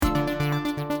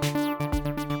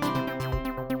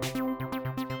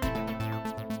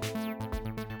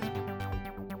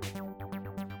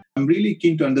I'm really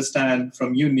keen to understand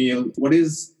from you, Neil, what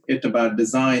is it about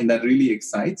design that really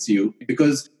excites you?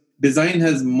 Because design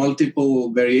has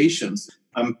multiple variations.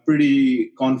 I'm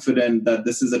pretty confident that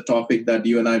this is a topic that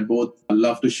you and I both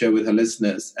love to share with our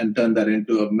listeners and turn that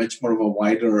into a much more of a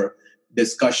wider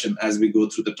discussion as we go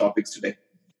through the topics today.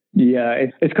 Yeah,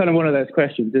 it's kind of one of those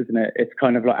questions, isn't it? It's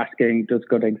kind of like asking, does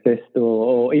God exist?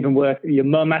 Or even worse, your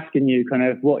mum asking you kind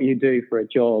of what you do for a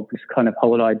job. This kind of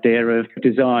whole idea of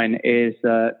design is,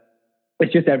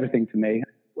 it's just everything to me.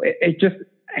 It just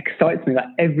excites me that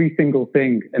every single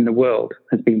thing in the world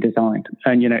has been designed.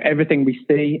 And, everything we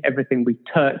see, everything we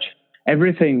touch,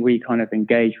 everything we kind of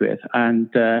engage with. And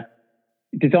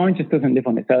design just doesn't live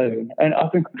on its own. And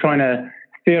I've been trying to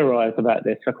theorize about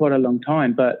this for quite a long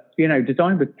time, but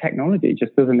design with technology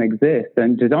just doesn't exist,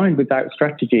 and design without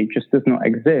strategy just does not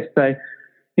exist. So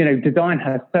design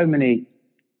has so many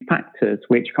factors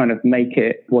which kind of make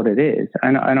it what it is,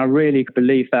 and I really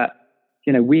believe that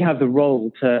we have the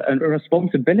role and a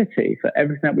responsibility for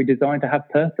everything that we design to have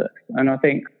purpose. And I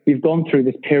think we've gone through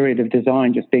this period of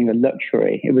design just being a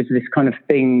luxury. It was this kind of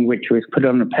thing which was put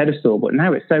on a pedestal, but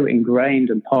now it's so ingrained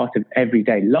and part of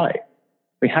everyday life.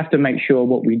 We have to make sure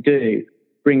what we do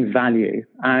brings value.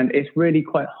 And it's really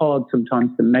quite hard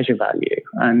sometimes to measure value.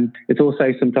 And it's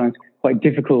also sometimes quite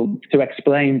difficult to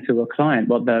explain to a client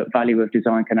what the value of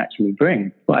design can actually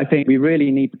bring. But I think we really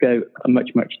need to go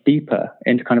much, much deeper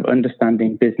into kind of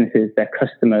understanding businesses, their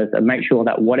customers, and make sure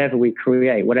that whatever we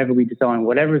create, whatever we design,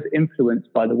 whatever is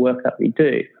influenced by the work that we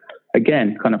do,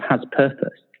 again, kind of has purpose.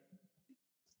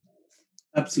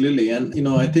 Absolutely. And,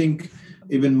 I think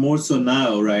even more so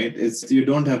now, right? It's you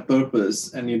don't have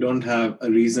purpose and you don't have a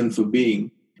reason for being.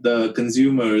 The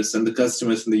consumers and the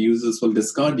customers and the users will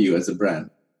discard you as a brand.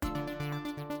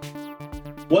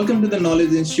 Welcome to the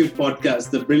Knowledge Institute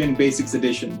podcast, the Brilliant Basics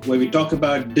edition, where we talk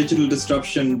about digital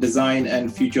disruption, design,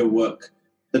 and future work.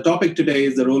 The topic today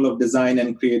is the role of design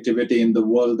and creativity in the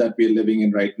world that we're living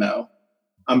in right now.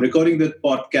 I'm recording this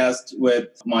podcast with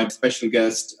my special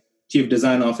guest, Chief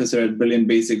Design Officer at Brilliant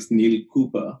Basics, Neil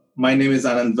Cooper. My name is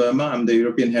Anand Verma. I'm the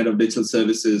European Head of Digital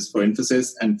Services for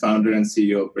Infosys and founder and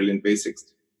CEO of Brilliant Basics.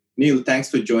 Neil, thanks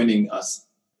for joining us.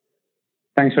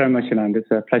 Thanks very much, Anand.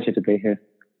 It's a pleasure to be here.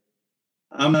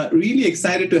 I'm really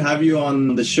excited to have you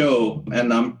on the show,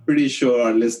 and I'm pretty sure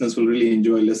our listeners will really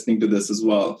enjoy listening to this as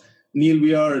well. Neil,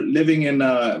 we are living in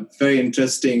a very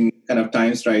interesting kind of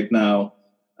times right now.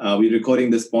 We're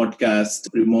recording this podcast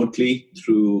remotely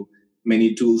through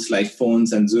many tools like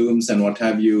phones and Zooms and what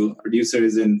have you. Producer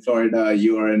is in Florida.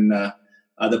 You are in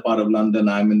other part of London.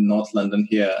 I'm in North London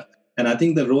here. And I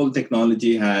think the role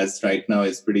technology has right now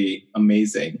is pretty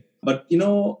amazing. But,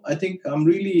 I think I'm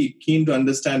really keen to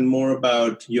understand more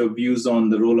about your views on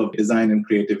the role of design and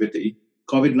creativity.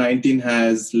 COVID-19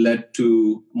 has led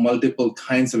to multiple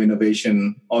kinds of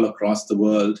innovation all across the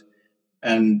world.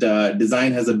 And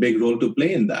design has a big role to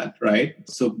play in that, right?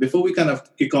 So before we kind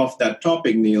of kick off that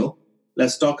topic, Neil,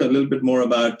 let's talk a little bit more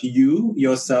about you,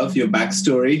 yourself, your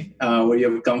backstory, where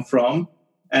you have come from,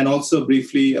 and also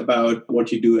briefly about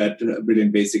what you do at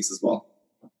Brilliant Basics as well.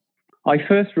 I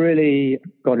first really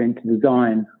got into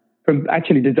design from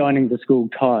actually designing the school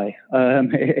tie.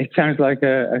 It sounds like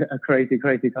a crazy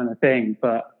kind of thing,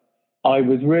 but I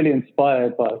was really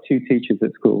inspired by two teachers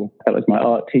at school. That was my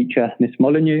art teacher, Miss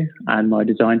Molyneux, and my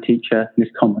design teacher, Miss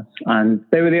Thomas. And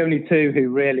they were the only two who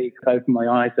really opened my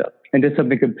eyes up into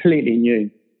something completely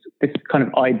new. This kind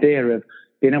of idea of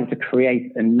being able to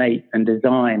create and make and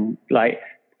design, like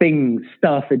things,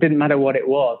 stuff, it didn't matter what it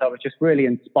was. I was just really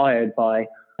inspired by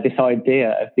this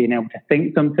idea of being able to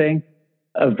think something,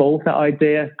 evolve that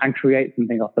idea and create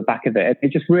something off the back of it.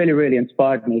 It just really, really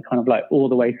inspired me kind of like all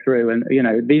the way through. And,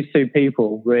 these two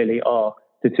people really are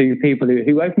the two people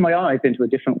who opened my eyes into a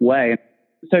different way.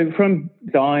 So from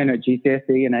design at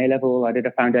GCSE and A-level, I did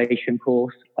a foundation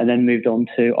course and then moved on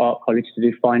to art college to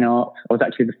do fine art. I was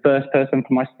actually the first person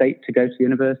from my state to go to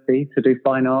university to do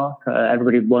fine art.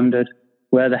 Everybody wondered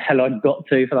where the hell I'd got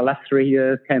to for the last 3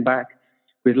 years, came back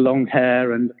with long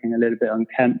hair and looking a little bit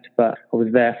unkempt, but I was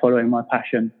there following my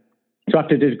passion. So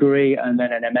after a degree and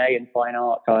then an MA in fine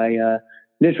art, I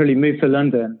literally moved to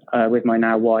London with my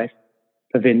now wife,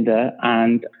 Pavinder,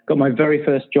 and got my very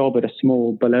first job at a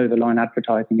small below-the-line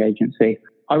advertising agency.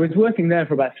 I was working there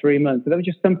for about 3 months, but there was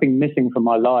just something missing from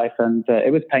my life, and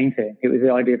it was painting. It was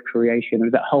the idea of creation. It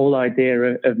was that whole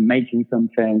idea of making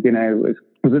something. It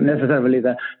wasn't necessarily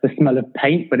the smell of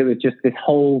paint, but it was just this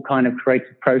whole kind of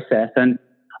creative process. And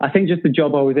I think just the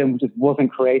job I was in just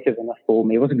wasn't creative enough for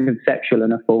me. It wasn't conceptual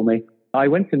enough for me. I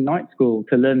went to night school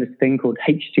to learn this thing called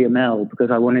HTML because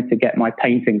I wanted to get my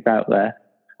paintings out there.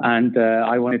 And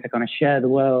I wanted to kind of share the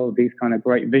world, these kind of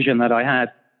great vision that I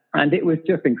had. And it was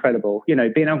just incredible, you know,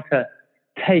 being able to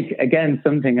take, again,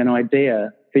 something, an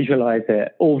idea, visualize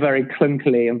it all very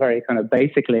clunkily and very kind of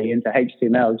basically into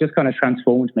HTML, just kind of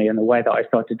transformed me in the way that I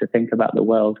started to think about the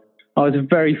world. I was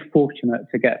very fortunate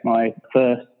to get my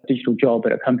first digital job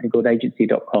at a company called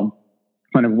agency.com,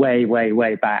 kind of way, way,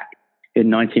 way back in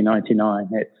 1999.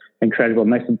 It's incredible.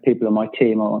 Most of the people on my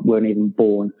team weren't even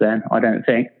born then, I don't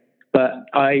think. But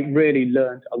I really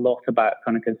learned a lot about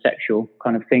kind of conceptual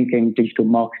kind of thinking, digital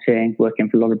marketing, working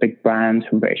for a lot of big brands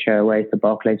from British Airways to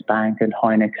Barclays Bank and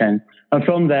Heineken. And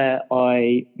from there,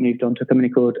 I moved on to a company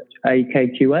called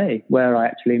AKQA, where I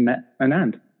actually met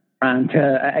Anand. And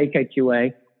at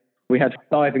AKQA, we had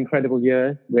 5 incredible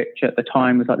years, which at the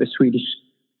time was like the Swedish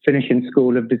finishing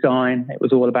school of design. It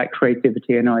was all about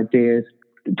creativity and ideas.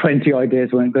 20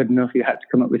 ideas weren't good enough. You had to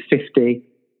come up with 50.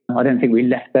 I don't think we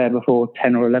left there before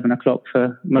 10 or 11 o'clock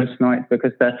for most nights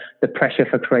because the pressure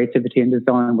for creativity and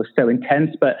design was so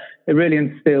intense. But it really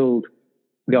instilled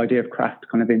the idea of craft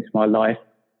kind of into my life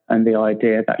and the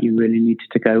idea that you really needed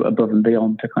to go above and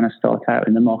beyond to kind of start out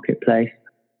in the marketplace.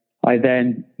 I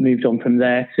then moved on from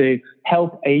there to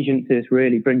help agencies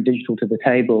really bring digital to the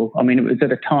table. I mean, it was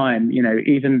at a time, you know,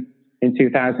 even in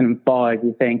 2005,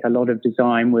 you think a lot of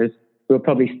design we were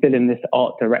probably still in this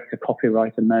art director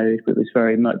copywriter mode. It was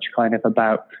very much kind of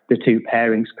about the two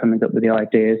pairings coming up with the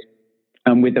ideas.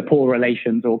 And with the poor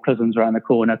relations or cousins around the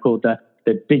corner called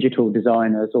the digital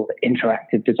designers or the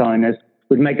interactive designers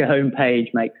would make a homepage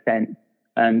make sense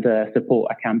and support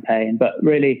a campaign. But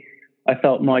really, I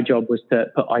felt my job was to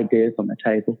put ideas on the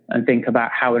table and think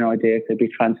about how an idea could be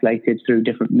translated through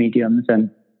different mediums. And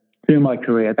through my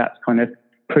career, that's kind of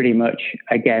pretty much,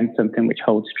 again, something which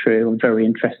holds true. I'm very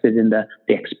interested in the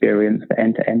experience, the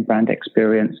end-to-end brand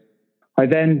experience. I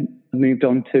then moved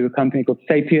on to a company called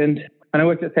Sapient. And I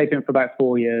worked at Sapient for about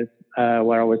 4 years,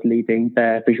 where I was leading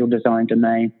their visual design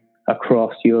domain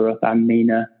across Europe and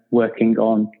MENA, working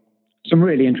on some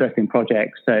really interesting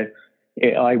projects. So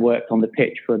I worked on the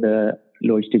pitch for the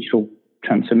Lloyd's Digital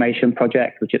Transformation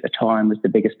Project, which at the time was the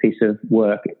biggest piece of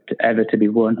work ever to be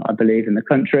won, I believe, in the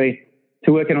country,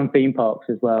 to working on theme parks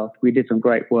as well. We did some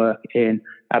great work in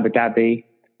Abu Dhabi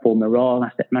for Miral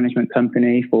Asset Management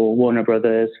Company, for Warner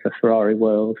Brothers, for Ferrari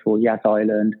World, for Yas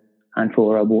Island, and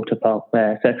for a water park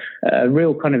there. So a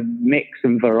real kind of mix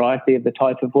and variety of the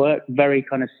type of work, very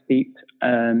kind of steeped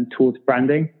towards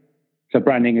branding. So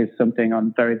branding is something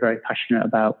I'm very, very passionate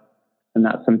about. And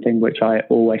that's something which I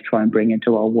always try and bring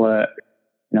into our work.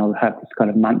 You know, I have this kind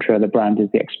of mantra, the brand is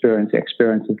the experience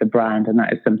is the brand. And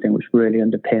that is something which really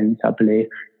underpins, I believe,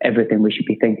 everything we should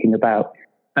be thinking about.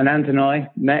 And Anand and I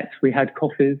met, we had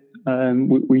coffees,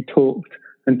 we talked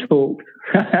and talked.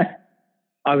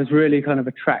 I was really kind of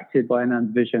attracted by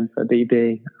Anand's vision for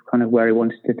BB, kind of where he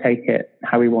wanted to take it,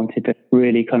 how he wanted to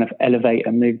really kind of elevate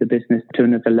and move the business to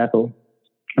another level.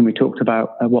 And we talked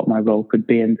about what my role could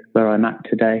be and where I'm at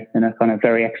today in a kind of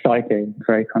very exciting,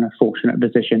 very kind of fortunate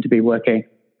position to be working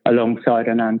alongside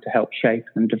Anand to help shape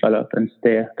and develop and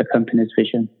steer the company's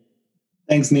vision.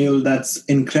 Thanks, Neil. That's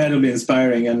incredibly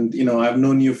inspiring. And, you know, I've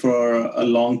known you for a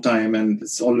long time, and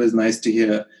it's always nice to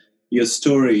hear your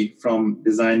story from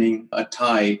designing a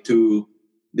tie to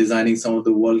designing some of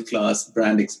the world-class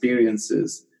brand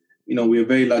experiences. You know, we're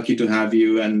very lucky to have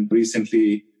you. And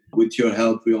recently, with your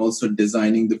help, we're also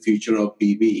designing the future of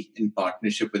BB in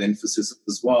partnership with Infosys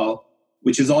as well,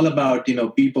 which is all about, you know,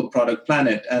 people, product,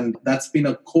 planet. And that's been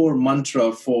a core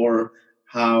mantra for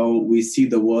how we see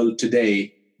the world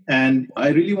today. And I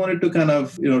really wanted to kind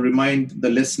of, you know, remind the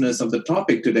listeners of the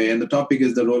topic today. And the topic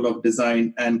is the role of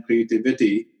design and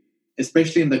creativity,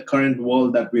 especially in the current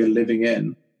world that we are living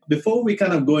in. Before we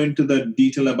kind of go into the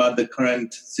detail about the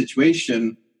current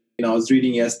situation, you know, I was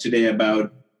reading yesterday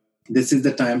about this is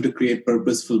the time to create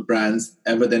purposeful brands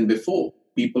ever than before.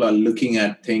 People are looking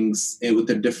at things with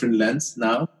a different lens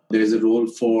now. There is a role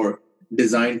for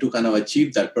design to kind of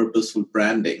achieve that purposeful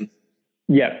branding.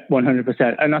 Yeah,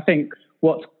 100%. And I think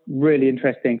what's really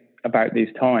interesting about these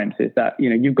times is that, you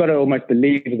know, you've got to almost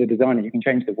believe as a designer you can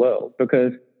change the world,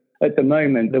 because at the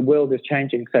moment, the world is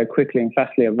changing so quickly and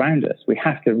fastly around us. We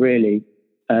have to really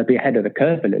be ahead of the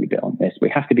curve a little bit on this. We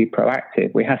have to be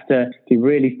proactive. We have to be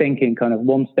really thinking kind of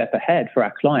one step ahead for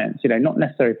our clients, you know, not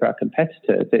necessarily for our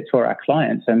competitors, it's for our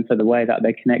clients and for the way that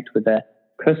they connect with their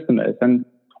customers. And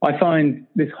I find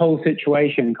this whole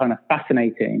situation kind of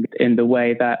fascinating in the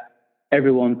way that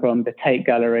everyone from the Tate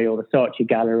Gallery or the Saatchi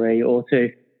Gallery or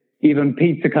to even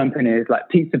pizza companies like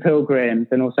Pizza Pilgrims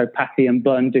and also Patty and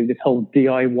Bun do this whole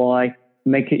DIY,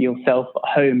 make it yourself at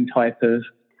home type of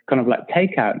kind of like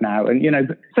takeout now. And,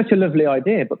 such a lovely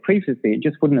idea, but previously it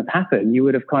just wouldn't have happened. You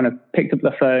would have kind of picked up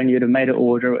the phone, you'd have made an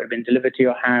order, it would have been delivered to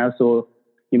your house, or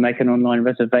you make an online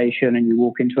reservation and you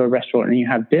walk into a restaurant and you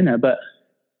have dinner. But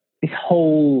this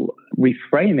whole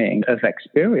reframing of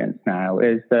experience now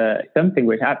is something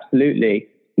which absolutely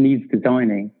needs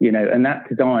designing, and that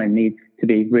design needs to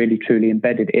be really truly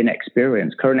embedded in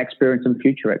experience, current experience and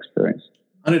future experience.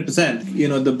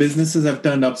 100%. The businesses have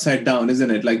turned upside down, isn't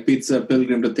it? Like Pizza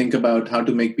Pilgrim to think about how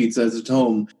to make pizzas at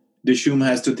home. Dishoom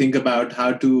has to think about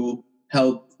how to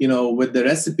help, with the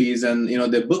recipes and,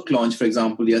 their book launch, for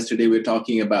example, yesterday we're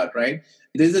talking about, right?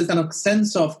 There's this kind of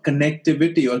sense of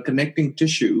connectivity or connecting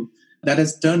tissue that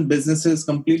has turned businesses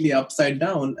completely upside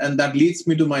down. And that leads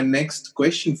me to my next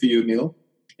question for you, Neil,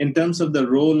 in terms of the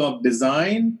role of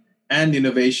design and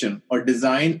innovation, or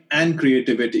design and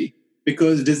creativity.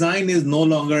 Because design is no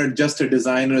longer just a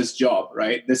designer's job,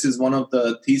 right? This is one of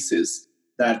the theses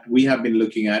that we have been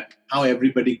looking at, how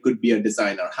everybody could be a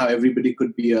designer, how everybody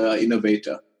could be an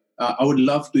innovator. I would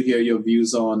love to hear your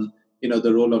views on,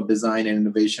 the role of design and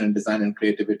innovation and design and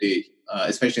creativity,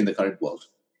 especially in the current world.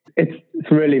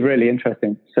 It's really, really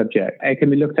interesting subject. It can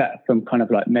be looked at from kind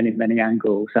of like many, many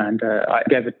angles. And I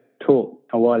gave a talk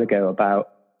a while ago about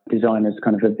designers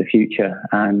kind of the future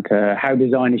and how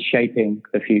design is shaping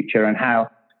the future, and how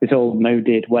this old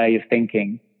moded way of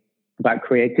thinking about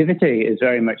creativity is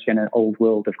very much in an old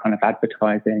world of kind of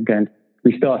advertising. And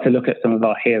we start to look at some of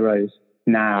our heroes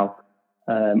now,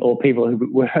 or people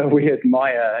who we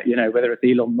admire, whether it's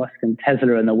Elon Musk and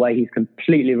Tesla and the way he's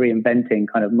completely reinventing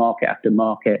kind of market after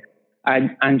market.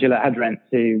 And Angela Ahrendts,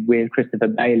 who with Christopher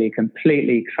Bailey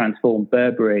completely transformed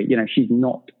Burberry. She's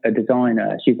not a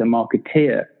designer, she's a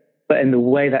marketeer. But in the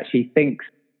way that she thinks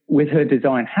with her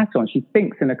design hat on, she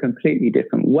thinks in a completely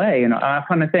different way. And I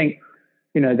kind of think,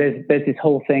 there's this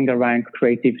whole thing around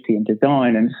creativity and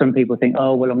design. And some people think,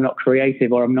 oh, well, I'm not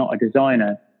creative or I'm not a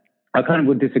designer. I kind of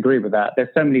would disagree with that. There's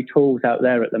so many tools out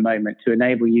there at the moment to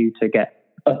enable you to get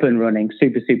up and running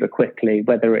super, super quickly,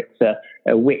 whether it's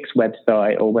a Wix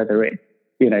website or whether it's,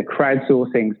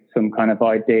 crowdsourcing some kind of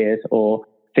ideas or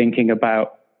thinking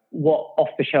about what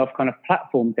off-the-shelf kind of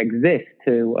platforms exist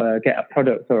to get a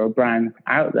product or a brand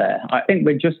out there. I think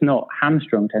we're just not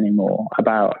hamstrung anymore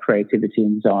about creativity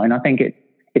and design. I think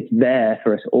it's there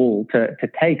for us all to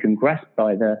take and grasp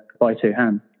by two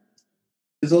hands.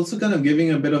 It's also kind of giving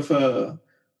a bit of a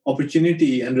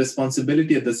opportunity and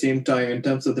responsibility at the same time in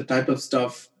terms of the type of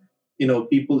stuff,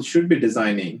 people should be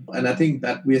designing. And I think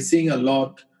that we're seeing a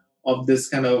lot of this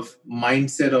kind of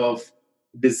mindset of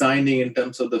designing in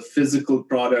terms of the physical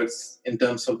products, in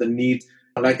terms of the needs.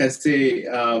 Like I say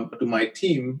to my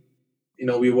team,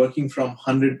 we're working from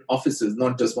 100 offices,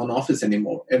 not just one office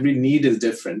anymore. Every need is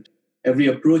different. Every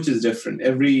approach is different.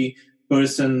 Every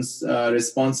person's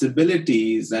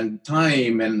responsibilities and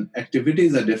time and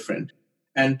activities are different.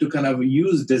 And to kind of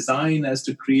use design as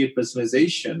to create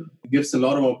personalization gives a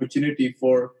lot of opportunity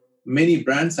for many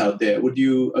brands out there. Would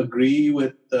you agree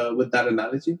with that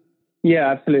analogy?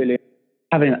 Yeah, absolutely.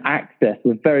 Having access,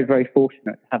 we're very, very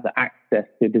fortunate to have the access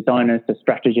to designers, to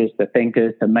strategists, to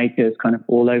thinkers, to makers kind of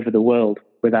all over the world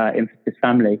with our Infosys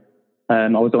family. I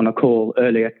was on a call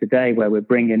earlier today where we're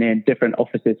bringing in different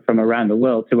offices from around the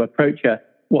world to approach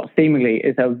what seemingly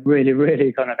is a really,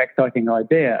 really kind of exciting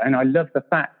idea. And I love the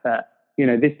fact that,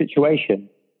 this situation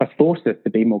has forced us to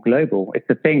be more global. It's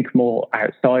to think more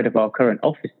outside of our current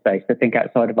office space, to think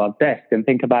outside of our desk and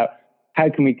think about how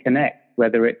can we connect,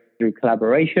 whether it's through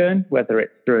collaboration, whether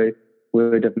it's through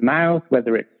word of mouth,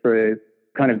 whether it's through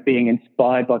kind of being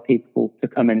inspired by people to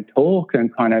come and talk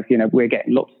and kind of, we're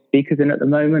getting lots of speakers in at the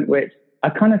moment, which I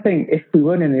kind of think if we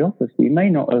weren't in the office, we may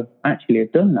not have actually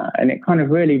done that. And it kind of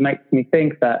really makes me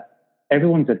think that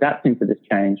everyone's adapting to this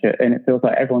change and it feels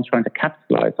like everyone's trying to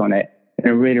capitalize on it in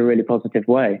a really, really positive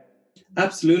way.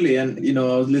 Absolutely. And, I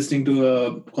was listening to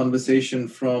a conversation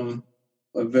from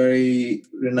a very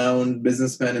renowned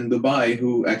businessman in Dubai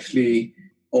who actually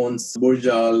owns Burj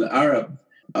Al Arab.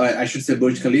 I should say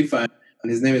Burj Khalifa.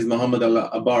 And his name is Mohammed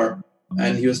Al Abar.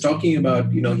 And he was talking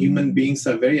about, human beings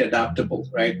are very adaptable,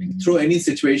 right? Throw any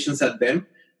situations at them,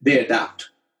 they adapt.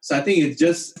 So I think it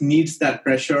just needs that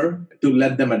pressure to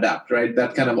let them adapt, right?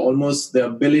 That kind of almost the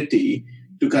ability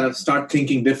to kind of start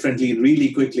thinking differently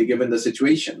really quickly given the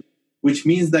situation, which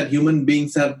means that human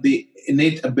beings have the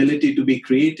innate ability to be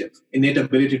creative, innate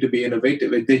ability to be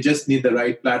innovative. They just need the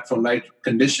right platform, right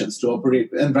conditions to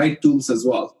operate, and right tools as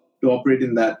well to operate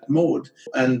in that mode.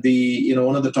 And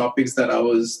one of the topics that I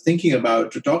was thinking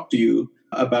about to talk to you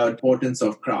about importance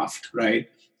of craft, right?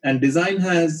 And design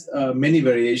has many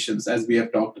variations, as we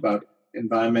have talked about: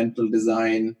 environmental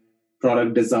design,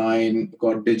 product design,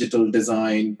 got digital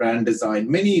design, brand design,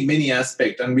 many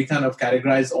aspects. And we kind of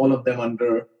categorize all of them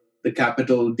under the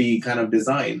capital D kind of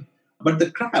design. But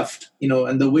the craft,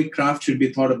 and the way craft should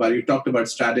be thought about, you talked about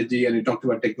strategy and you talked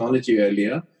about technology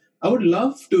earlier. I would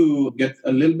love to get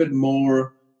a little bit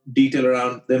more detail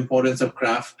around the importance of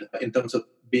craft in terms of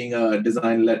being a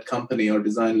design-led company or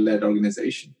design-led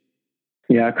organization.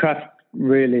 Yeah, craft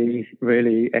really,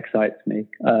 really excites me.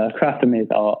 Craft to me is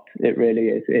art. It really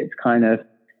is. It's kind of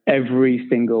every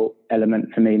single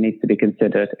element for me needs to be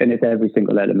considered, and it's every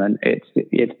single element.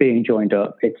 It's being joined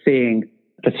up. It's seeing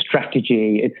the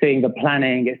strategy. It's seeing the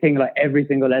planning. It's seeing like every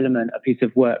single element, a piece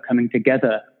of work coming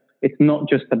together. It's not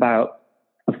just about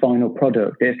a final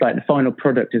product. It's like the final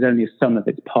product is only a sum of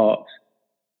its parts.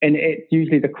 And it's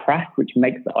usually the craft which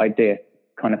makes the idea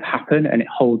kind of happen and it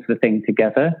holds the thing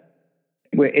together.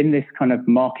 We're in this kind of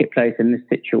marketplace, in this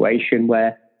situation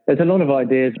where there's a lot of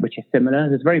ideas which are similar.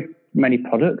 There's very many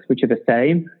products which are the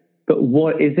same, but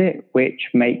what is it which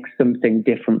makes something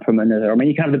different from another? I mean,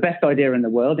 you can have the best idea in the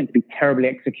world and it can be terribly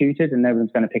executed and no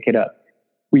one's going to pick it up.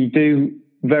 We do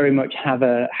very much have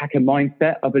a hacker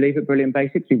mindset, I believe, at Brilliant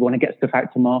Basics. We want to get stuff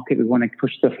out to market. We want to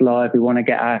push stuff live. We want to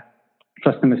get our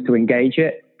customers to engage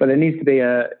it. But there needs to be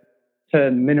a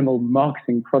term minimal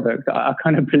marketing product. I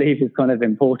kind of believe is kind of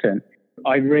important.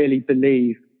 I really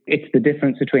believe it's the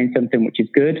difference between something which is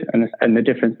good and the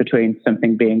difference between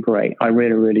something being great. I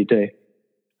really, really do.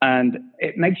 And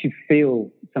it makes you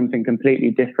feel something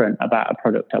completely different about a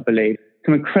product, I believe.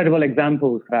 Some incredible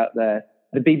examples out there.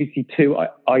 The BBC Two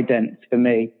idents for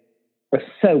me are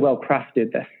so well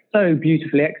crafted. They're so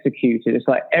beautifully executed. It's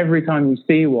like every time you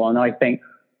see one, I think,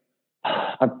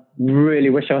 I really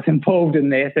wish I was involved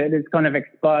in this. It has kind of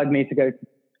inspired me to go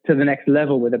to the next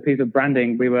level with a piece of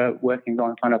branding we were working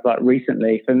on kind of like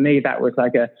recently. For me, that was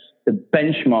like the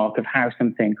benchmark of how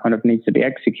something kind of needs to be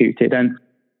executed. And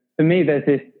for me, there's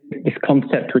this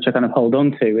concept which I kind of hold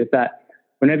on to is that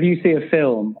whenever you see a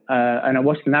film, and I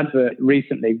watched an advert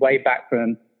recently, way back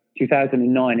from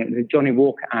 2009, it was a Johnny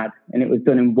Walker ad, and it was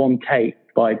done in one take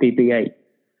by BB-8.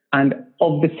 And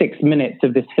of the 6 minutes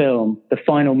of this film, the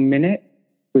final minute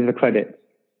was the credits.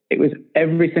 It was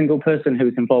every single person who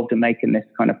was involved in making this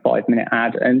kind of 5-minute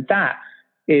ad. And that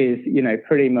is,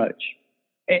 pretty much,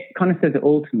 it kind of says it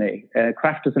all to me.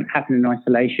 Craft doesn't happen in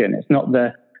isolation. It's not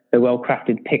the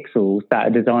well-crafted pixels that a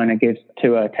designer gives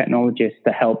to a technologist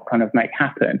to help kind of make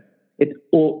happen.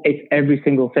 It's every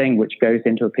single thing which goes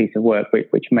into a piece of work,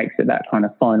 which makes it that kind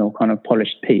of final, kind of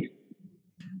polished piece.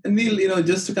 And Neil,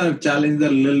 just to kind of challenge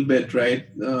that a little bit, right?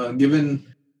 Given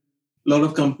a lot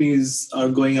of companies are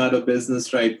going out of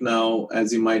business right now,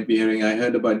 as you might be hearing. I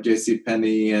heard about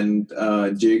JCPenney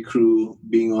and J. Crew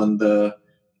being on the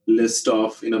list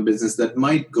of business that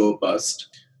might go bust.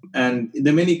 And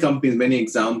there are many companies, many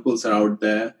examples are out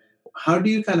there. How do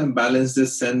you kind of balance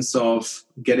this sense of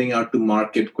getting out to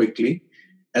market quickly,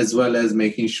 as well as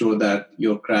making sure that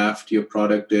your craft, your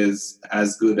product is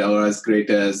as good or as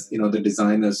great as the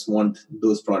designers want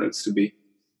those products to be?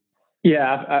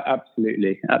 Yeah,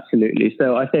 absolutely.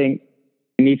 So I think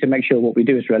we need to make sure what we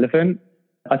do is relevant.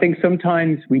 I think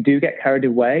sometimes we do get carried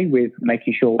away with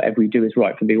making sure whatever we do is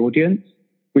right for the audience,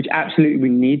 which absolutely we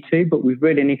need to, but we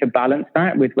really need to balance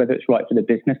that with whether it's right for the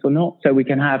business or not. So we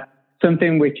can have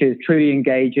something which is truly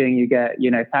engaging. You get,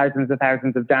 thousands of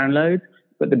downloads,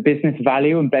 but the business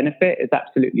value and benefit is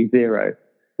absolutely zero.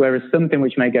 Whereas something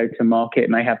which may go to market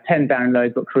may have 10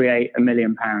 downloads, but create £1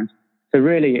 million. So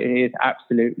really it is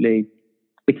absolutely,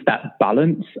 it's that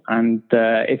balance. And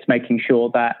it's making sure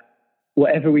that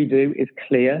whatever we do is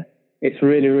clear. It's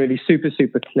really, really super,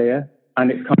 super clear.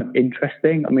 And it's kind of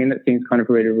interesting. I mean, that seems kind of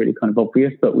really, really kind of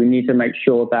obvious, but we need to make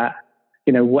sure that,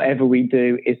 whatever we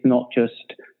do is not just,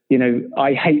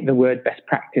 I hate the word best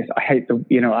practice. I hate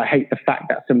the fact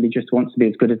that somebody just wants to be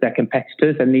as good as their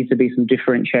competitors. There needs to be some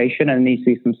differentiation and there needs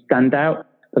to be some standout.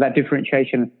 But that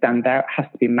differentiation and standout has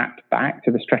to be mapped back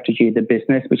to the strategy of the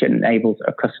business, which enables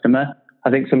a customer. I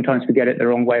think sometimes we get it the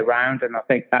wrong way around. And I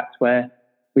think that's where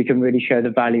we can really show the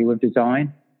value of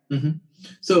design. Mm-hmm.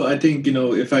 So I think,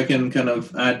 if I can kind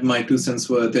of add my 2 cents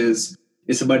worth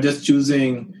it's about just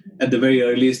choosing at the very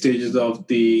early stages of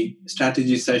the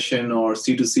strategy session, or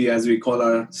C2C as we call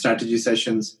our strategy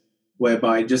sessions,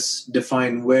 whereby just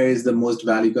define where is the most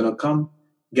value going to come,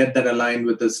 get that aligned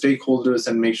with the stakeholders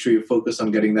and make sure you focus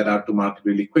on getting that out to market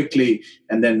really quickly,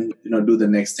 and then, do the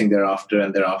next thing thereafter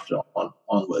and thereafter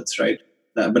onwards, right?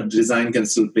 But design can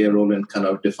still play a role in kind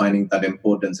of defining that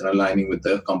importance and aligning with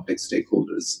the complex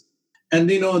stakeholders. And,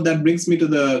 that brings me to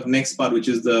the next part, which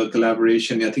is the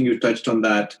collaboration. I think you touched on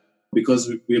that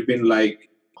because we've been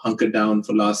hunkered down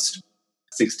for last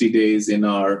 60 days in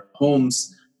our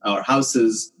homes, our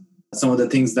houses, some of the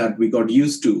things that we got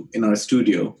used to in our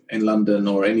studio in London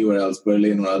or anywhere else,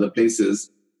 Berlin or other places,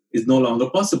 is no longer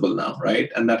possible now, right?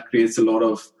 And that creates a lot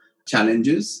of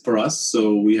challenges for us.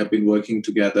 So we have been working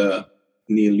together,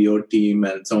 Neil, your team,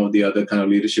 and some of the other kind of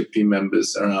leadership team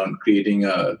members around creating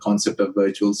a concept of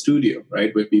virtual studio,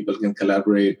 right? Where people can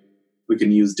collaborate. We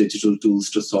can use digital tools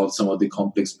to solve some of the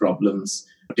complex problems,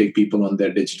 take people on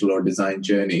their digital or design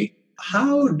journey.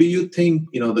 How do you think,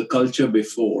 the culture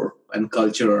before and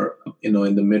culture, in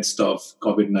the midst of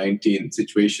COVID-19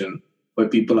 situation where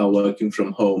people are working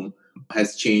from home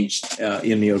has changed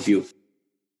in your view?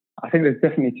 I think there's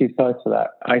definitely two sides to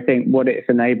that. I think what it's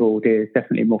enabled is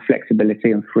definitely more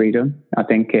flexibility and freedom. I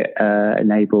think it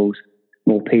enables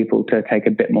more people to take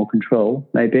a bit more control,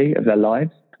 maybe, of their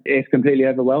lives. It's completely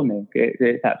overwhelming.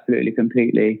 It's absolutely,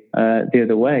 completely the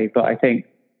other way. But I think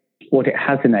what it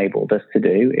has enabled us to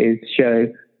do is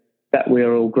show that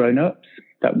we're all grown-ups,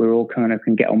 that we're all kind of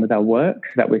can get on with our work,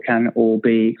 that we can all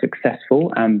be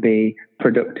successful and be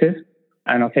productive.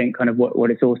 And I think kind of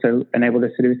what it's also enabled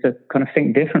us to do is to kind of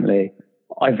think differently.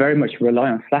 I very much rely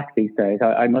on Slack these days.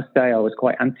 I must say I was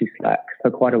quite anti-Slack for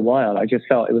quite a while. I just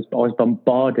felt I was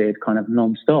bombarded kind of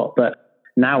non-stop. But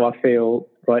now I feel,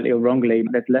 rightly or wrongly,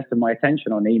 there's less of my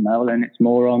attention on email and it's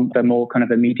more on the more kind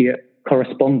of immediate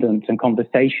correspondence and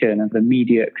conversation and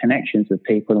immediate connections with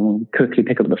people, and we'll quickly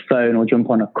pick up the phone or jump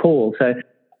on a call. So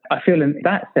I feel in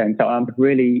that sense that I'm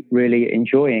really, really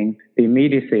enjoying the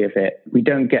immediacy of it. We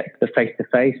don't get the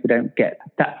face-to-face. We don't get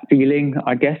that feeling,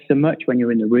 I guess, so much when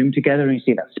you're in the room together and you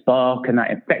see that spark and that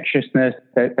infectiousness,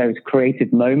 those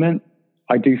creative moments.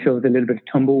 I do feel there's a little bit of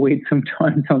tumbleweed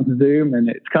sometimes on Zoom, and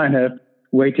it's kind of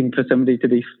waiting for somebody to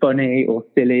be funny or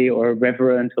silly or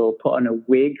irreverent or put on a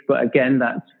wig. But again,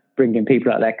 that's bringing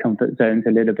people out of their comfort zones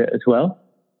a little bit as well.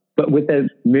 But with the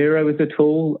Miro as a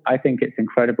tool, I think it's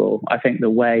incredible. I think the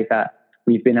way that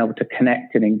we've been able to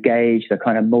connect and engage the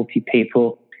kind of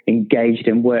multi-people engaged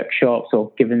in workshops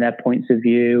or giving their points of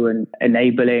view and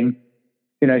enabling,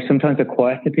 sometimes the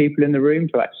quieter people in the room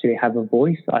to actually have a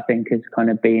voice, I think has kind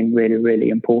of been really, really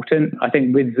important. I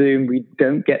think with Zoom, we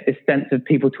don't get this sense of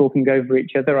people talking over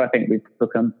each other. I think we've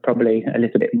become probably a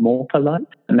little bit more polite.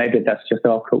 And maybe that's just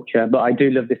our culture. But I do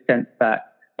love this sense that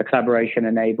the collaboration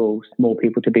enables more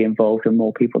people to be involved and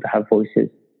more people to have voices.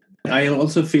 I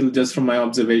also feel, just from my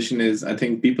observation, is I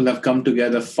think people have come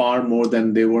together far more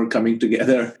than they were coming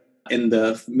together in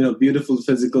the beautiful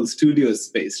physical studio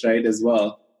space, right, as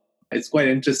well. It's quite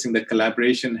interesting that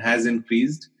collaboration has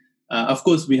increased. Of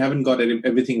course, we haven't got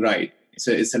everything right.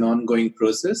 So it's an ongoing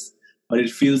process, but it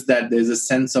feels that there's a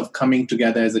sense of coming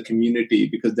together as a community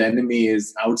because the enemy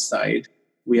is outside.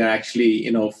 We are actually,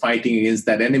 fighting against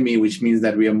that enemy, which means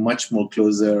that we are much more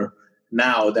closer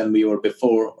now than we were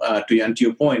before. To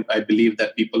your point, I believe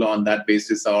that people on that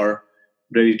basis are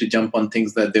ready to jump on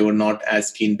things that they were not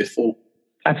as keen before.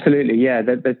 Absolutely, yeah.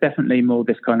 There's definitely more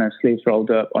this kind of sleeves rolled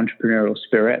up entrepreneurial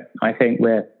spirit. I think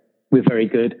we're very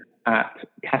good at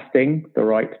casting the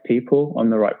right people on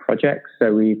the right projects.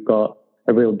 So we've got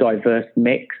a real diverse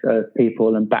mix of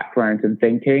people and backgrounds and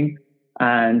thinking.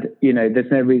 And,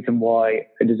 there's no reason why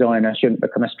a designer shouldn't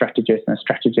become a strategist, and a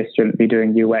strategist shouldn't be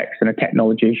doing UX, and a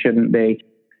technology shouldn't be,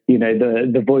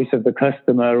 the voice of the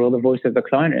customer or the voice of the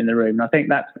client in the room. And I think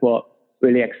that's what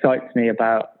really excites me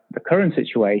about the current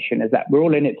situation, is that we're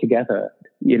all in it together.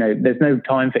 There's no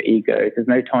time for egos. There's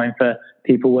no time for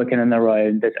people working on their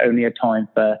own. There's only a time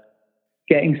for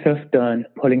getting stuff done,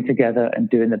 pulling together and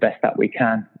doing the best that we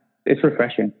can. It's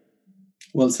refreshing.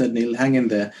 Well said, Neil. Hang in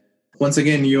there. Once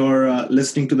again, you're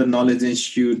listening to the Knowledge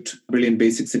Institute Brilliant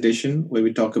Basics edition, where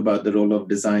we talk about the role of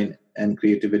design and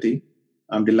creativity.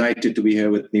 I'm delighted to be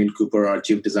here with Neil Cooper, our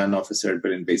Chief Design Officer at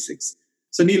Brilliant Basics.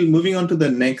 So, Neil, moving on to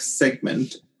the next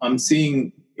segment, I'm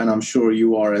seeing, and I'm sure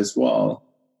you are as well,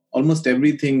 almost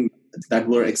everything that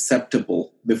were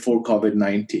acceptable before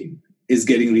COVID-19 is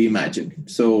getting reimagined.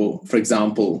 So, for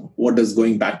example, what does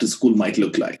going back to school might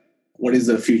look like? What is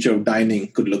the future of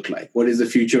dining could look like? What is the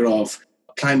future of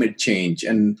climate change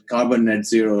and carbon net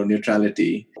zero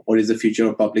neutrality? What is the future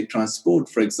of public transport,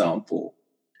 for example?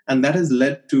 And that has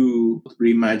led to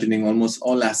reimagining almost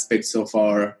all aspects of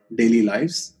our daily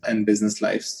lives and business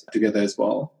lives together as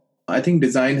well. I think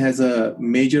design has a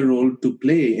major role to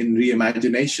play in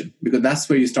reimagination, because that's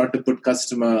where you start to put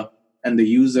customer and the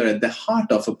user at the heart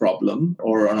of a problem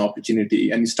or an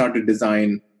opportunity, and you start to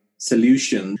design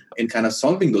solutions in kind of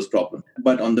solving those problems.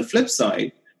 But on the flip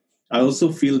side, I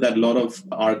also feel that a lot of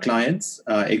our clients,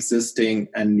 existing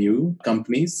and new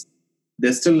companies,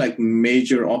 there's still like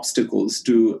major obstacles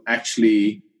to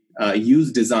actually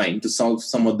use design to solve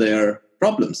some of their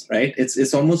problems, right?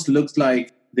 It's almost looks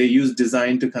like they use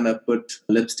design to kind of put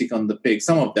lipstick on the pig.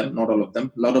 Some of them, not all of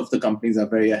them. A lot of the companies are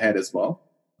very ahead as well.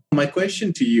 My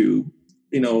question to you,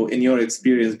 in your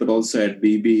experience, but also at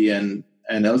BB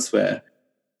and elsewhere,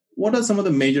 what are some of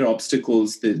the major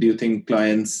obstacles that do you think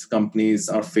clients, companies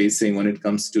are facing when it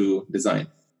comes to design?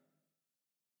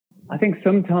 I think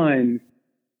sometimes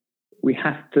we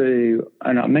have to,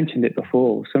 and I mentioned it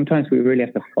before, sometimes we really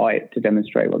have to fight to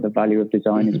demonstrate what the value of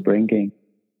design is bringing.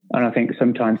 And I think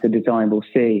sometimes the design will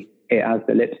see it as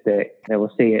the lipstick. They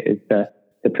will see it as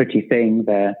the pretty thing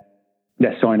they're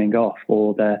signing off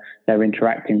or they're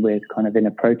interacting with kind of in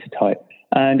a prototype.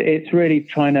 And it's really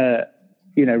trying to,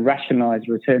 rationalize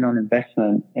return on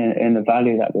investment in the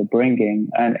value that we're bringing.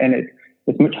 And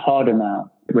it's much harder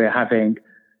now. We're having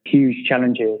huge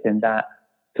challenges in that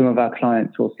some of our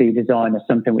clients will see design as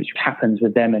something which happens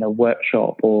with them in a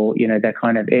workshop, or,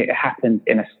 it happens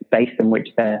in a space in which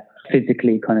they're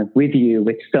physically kind of with you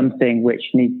with something which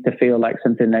needs to feel like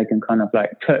something they can kind of like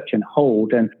touch and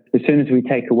hold. And as soon as we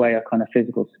take away a kind of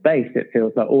physical space, it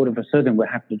feels like all of a sudden we're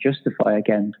having to justify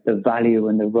again the value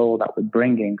and the role that we're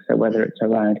bringing. So whether it's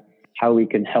around how we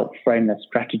can help frame their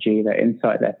strategy, their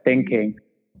insight, their thinking,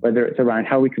 whether it's around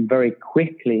how we can very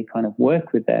quickly kind of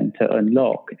work with them to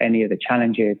unlock any of the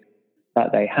challenges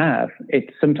that they have.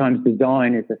 It's sometimes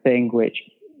design is the thing which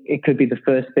it could be the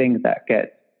first thing that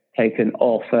gets taken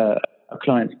off a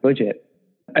client's budget.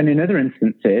 And in other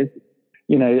instances,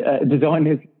 design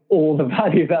is all the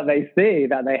value that they see,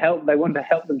 that they want to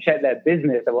help them shape their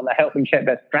business. They want to help them shape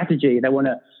their strategy. They want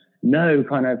to know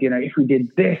kind of, if we did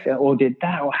this or did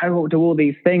that, or how do all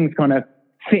these things kind of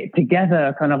fit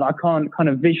together? Kind of, I can't kind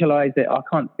of visualize it. I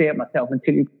can't see it myself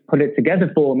until you put it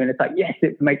together for me. And it's like, yes,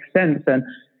 it makes sense. And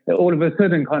it all of a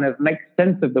sudden kind of makes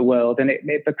sense of the world. And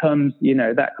it becomes,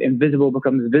 that invisible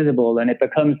becomes visible, and it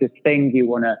becomes this thing you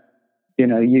want to,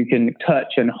 you can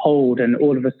touch and hold. And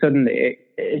all of a sudden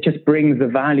it just brings the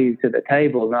value to the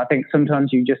table. And I think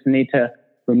sometimes you just need to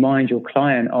remind your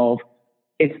client of,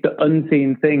 it's the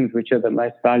unseen things which are the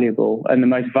most valuable, and the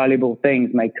most valuable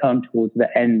things may come towards the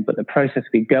end. But the process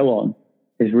we go on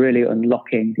is really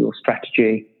unlocking your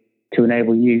strategy to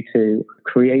enable you to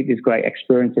create these great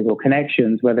experiences or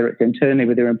connections, whether it's internally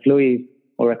with your employees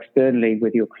or externally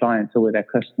with your clients or with their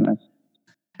customers.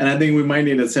 And I think we might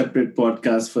need a separate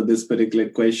podcast for this particular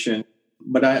question.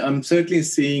 But I'm certainly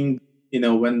seeing,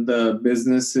 when the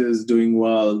business is doing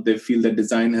well, they feel that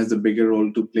design has a bigger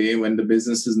role to play. When the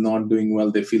business is not doing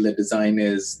well, they feel that design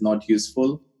is not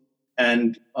useful.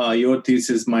 And your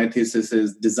thesis, my thesis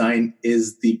is design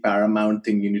is the paramount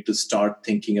thing you need to start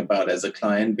thinking about as a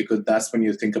client, because that's when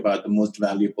you think about the most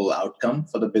valuable outcome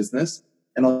for the business.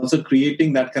 And also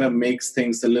creating that kind of makes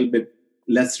things a little bit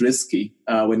less risky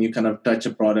when you kind of touch a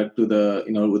product to the,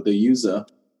 with the user.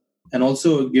 And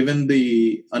also, given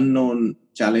the unknown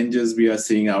challenges we are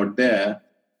seeing out there,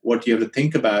 what you have to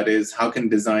think about is how can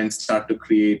design start to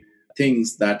create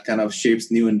things that kind of shapes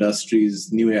new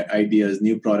industries, new ideas,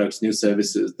 new products, new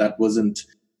services that wasn't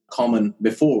common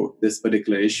before this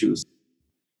particular issues.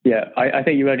 Yeah, I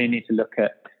think you only need to look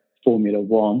at Formula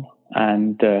One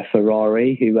and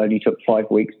Ferrari, who only took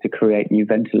 5 weeks to create new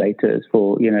ventilators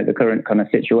for, the current kind of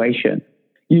situation.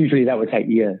 Usually that would take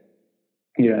years,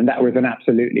 and that was an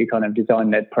absolutely kind of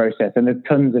design-led process. And there's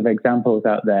tons of examples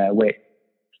out there where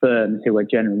firms who are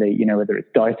generally, whether it's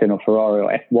Dyson or Ferrari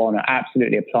or F1, are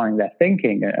absolutely applying their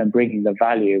thinking and bringing the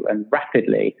value and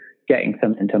rapidly getting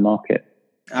something to market.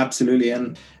 Absolutely.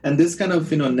 And this kind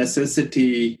of,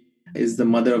 necessity is the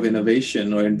mother of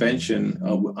innovation or invention.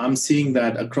 I'm seeing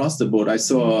that across the board. I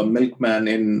saw a milkman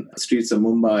in the streets of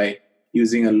Mumbai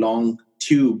using a long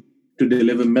tube to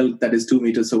deliver milk that is 2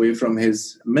 meters away from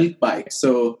his milk bike.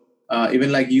 So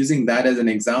even like using that as an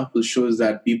example shows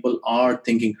that people are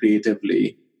thinking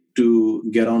creatively to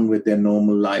get on with their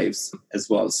normal lives as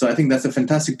well. So I think that's a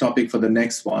fantastic topic for the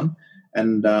next one.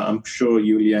 And I'm sure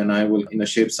Yulia and I will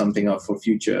shape something up for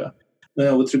future.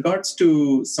 With regards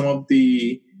to some of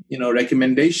the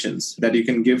recommendations that you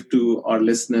can give to our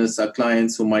listeners, our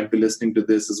clients who might be listening to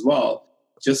this as well,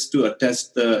 just to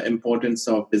attest the importance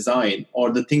of design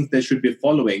or the things they should be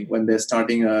following when they're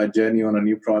starting a journey on a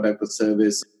new product or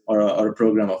service or a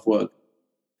program of work.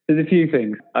 There's a few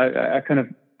things.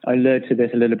 I learned to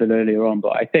this a little bit earlier on,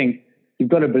 but I think you've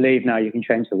got to believe now you can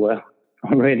change the world.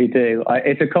 I really do.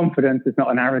 It's a confidence, it's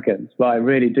not an arrogance, but I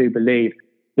really do believe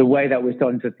the way that we're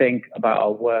starting to think about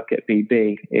our work at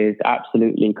BB is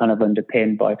absolutely kind of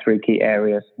underpinned by 3 key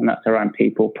areas, and that's around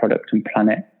people, product, and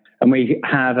planet. And we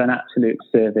have an absolute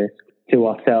service to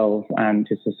ourselves and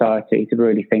to society to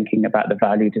really thinking about the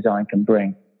value design can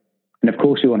bring. And of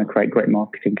course, we want to create great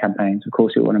marketing campaigns. Of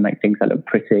course, we want to make things that look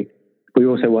pretty. We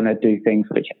also want to do things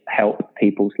which help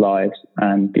people's lives.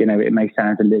 And, it may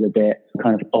sound a little bit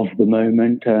kind of the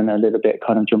moment and a little bit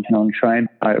kind of jumping on train.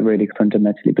 I really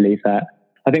fundamentally believe that.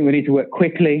 I think we need to work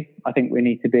quickly. I think we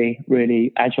need to be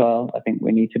really agile. I think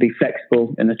we need to be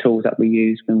flexible in the tools that we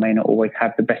use. We may not always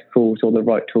have the best tools or the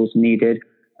right tools needed.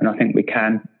 And I think we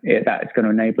can. That is going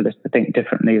to enable us to think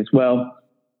differently as well.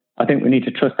 I think we need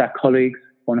to trust our colleagues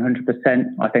 100%.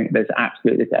 I think there's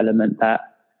absolutely this element that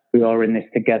we are in this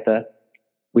together.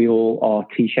 We all are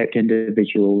T-shaped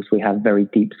individuals. We have very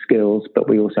deep skills, but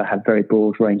we also have very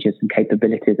broad ranges and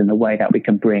capabilities in the way that we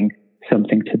can bring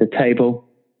something to the table.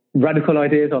 Radical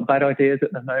ideas are bad ideas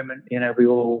at the moment. We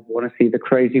all want to see the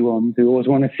crazy ones. We always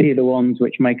want to see the ones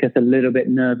which make us a little bit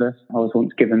nervous. I was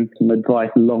once given some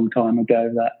advice a long time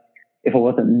ago that if I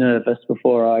wasn't nervous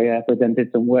before I presented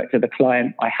some work to the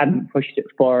client, I hadn't pushed it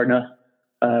far enough,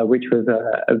 which was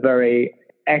a very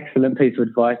excellent piece of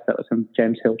advice. That was from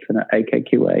James Hilton at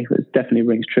AKQA, which definitely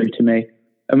rings true to me.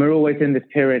 And we're always in this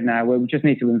period now where we just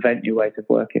need to invent new ways of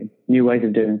working, new ways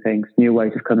of doing things, new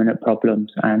ways of coming at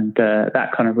problems. And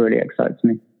that kind of really excites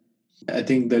me. I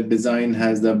think that design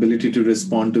has the ability to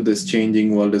respond to this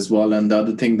changing world as well. And the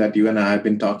other thing that you and I have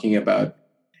been talking about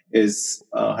is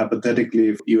hypothetically,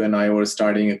 if you and I were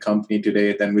starting a company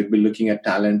today, then we'd be looking at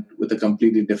talent with a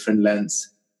completely different lens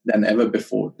than ever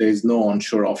before. There is no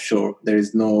onshore, offshore. There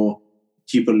is no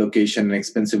cheaper location and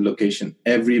expensive location.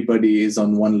 Everybody is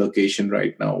on one location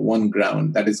right now, one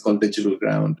ground. That is called digital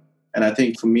ground. And I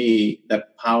think for me,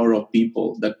 that power of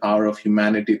people, that power of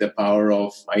humanity, the power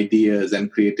of ideas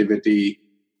and creativity,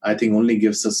 I think only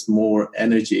gives us more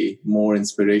energy, more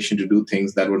inspiration to do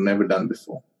things that were never done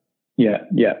before. Yeah,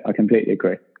 I completely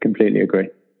agree.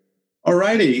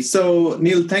 Alrighty. So,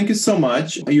 Neil, thank you so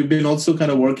much. You've been also kind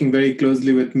of working very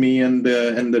closely with me and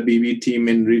the BB team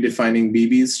in redefining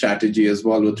BB's strategy as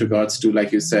well with regards to,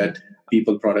 like you said,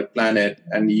 people, product, planet,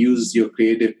 and use your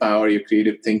creative power, your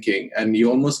creative thinking. And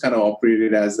you almost kind of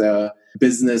operated as a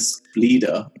business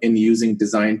leader in using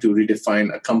design to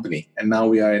redefine a company. And now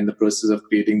we are in the process of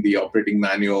creating the operating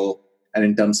manual and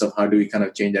in terms of how do we kind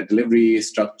of change our delivery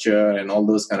structure and all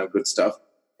those kind of good stuff.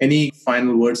 Any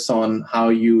final words on how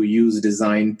you use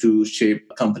design to shape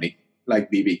a company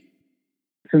like BB?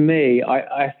 For me,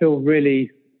 I feel really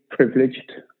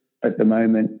privileged at the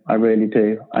moment. I really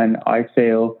do. And I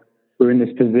feel we're in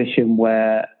this position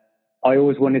where I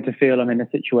always wanted to feel I'm in a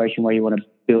situation where you want to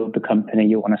build the company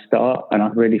you want to start. And I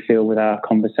really feel with our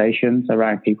conversations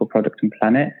around people, product and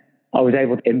planet, I was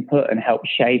able to input and help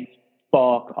shape,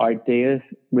 spark ideas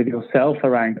with yourself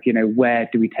around, where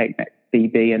do we take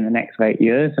BB in the next 8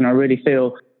 years. And I really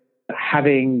feel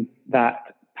having that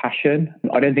passion,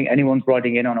 I don't think anyone's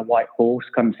riding in on a white horse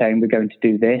kind of saying we're going to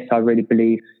do this. I really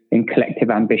believe in collective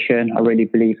ambition. I really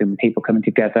believe in people coming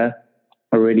together.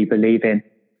 I really believe in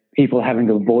people having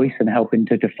a voice and helping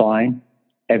to define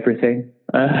everything.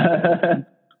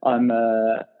 I'm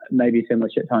maybe too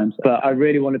much at times, but I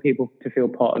really wanted people to feel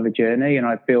part of the journey, and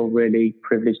I feel really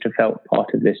privileged to feel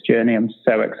part of this journey. I'm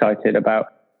so excited about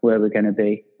where we're going to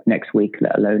be next week,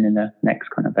 let alone in the next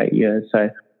kind of 8 years. So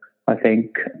I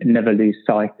think never lose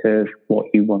sight of what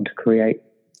you want to create.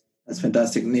 That's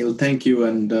fantastic, Neil. Thank you.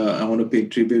 And I want to pay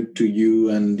tribute to you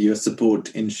and your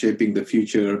support in shaping the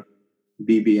future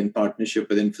BB in partnership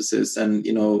with Infosys. And,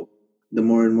 the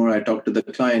more and more I talk to the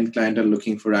client are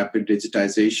looking for rapid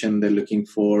digitization. They're looking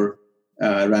for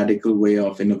a radical way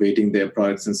of innovating their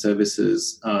products and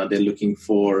services. They're looking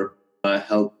for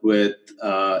help with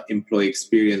employee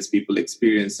experience, people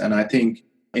experience. And I think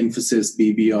Infosys,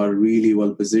 BB are really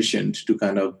well positioned to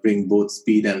kind of bring both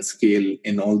speed and scale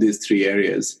in all these three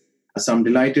areas. So I'm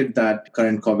delighted that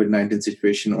current COVID-19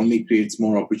 situation only creates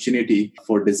more opportunity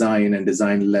for design and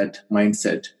design-led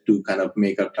mindset to kind of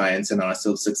make our clients and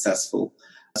ourselves successful.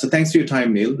 So thanks for your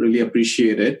time, Neil. Really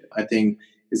appreciate it. I think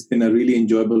it's been a really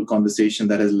enjoyable conversation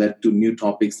that has led to new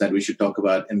topics that we should talk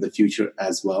about in the future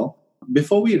as well.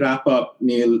 Before we wrap up,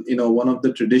 Neil, one of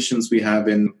the traditions we have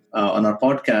on our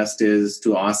podcast is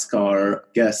to ask our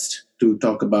guest to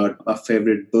talk about a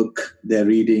favorite book they're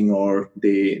reading or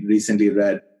they recently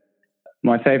read.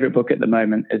 My favorite book at the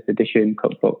moment is the Dishoom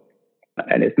Cookbook.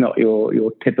 And it's not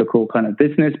your typical kind of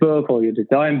business book or your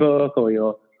design book or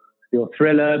your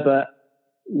thriller. But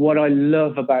what I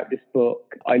love about this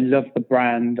book, I love the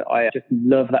brand. I just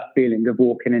love that feeling of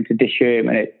walking into Dishoom,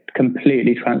 and it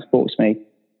completely transports me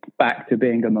back to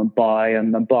being in Mumbai.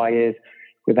 And Mumbai is,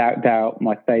 without doubt,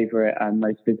 my favorite and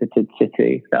most visited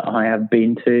city that I have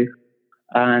been to.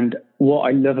 And what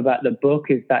I love about the book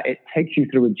is that it takes you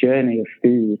through a journey of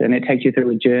food, and it takes you through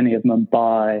a journey of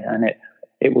Mumbai, and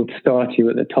it will start you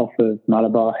at the top of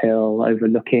Malabar Hill,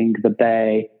 overlooking the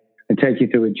bay, and take you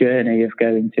through a journey of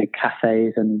going to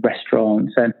cafes and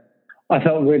restaurants. And I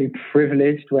felt really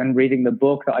privileged when reading the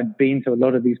book that I'd been to a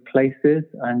lot of these places,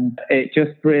 and it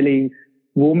just really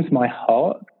warms my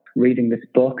heart reading this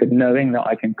book and knowing that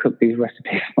I can cook these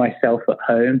recipes myself at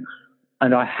home.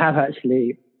 And I have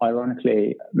actually,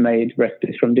 ironically, made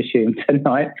recipes from Dishoom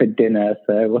tonight for dinner.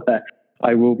 So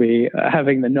I will be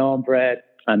having the naan bread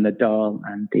and the dal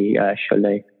and the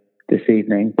cholet this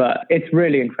evening. But it's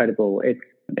really incredible. It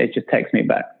just takes me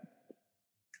back.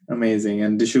 Amazing.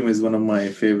 And Dishoom is one of my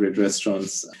favorite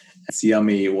restaurants. It's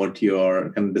yummy what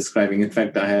you're kind of describing. In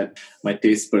fact, my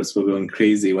taste buds were going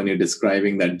crazy when you're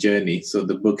describing that journey. So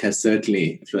the book has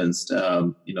certainly influenced,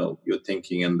 your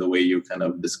thinking and the way you're kind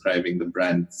of describing the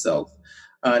brand itself.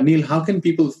 Neil, how can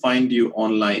people find you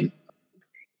online?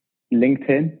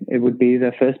 LinkedIn, it would be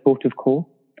the first port of call.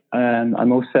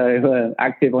 I'm also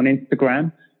active on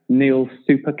Instagram, Neil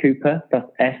Super Cooper.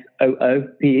 That's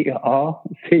SOOPER,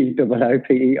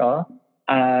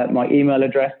 my email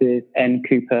address is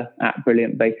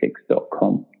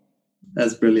ncooper@brilliantbasics.com.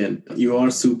 That's brilliant. You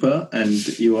are super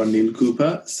and you are Neil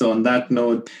Cooper. So on that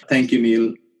note, thank you,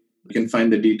 Neil. You can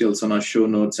find the details on our show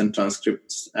notes and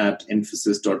transcripts at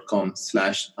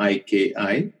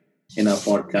infosys.com/IKI in our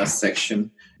podcast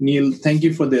section. Neil, thank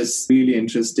you for this really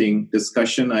interesting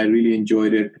discussion. I really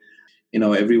enjoyed it.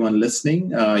 Everyone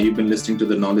listening, you've been listening to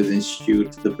the Knowledge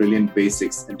Institute, the Brilliant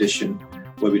Basics edition,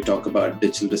 where we talk about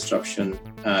digital disruption,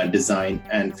 design,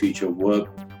 and future work.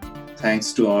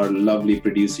 Thanks to our lovely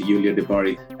producer, Yulia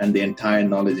Debari, and the entire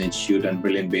Knowledge Institute and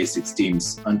Brilliant Basics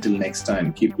teams. Until next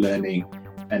time, keep learning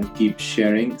and keep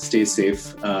sharing. Stay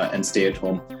safe and stay at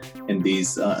home in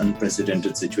these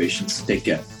unprecedented situations. Take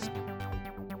care.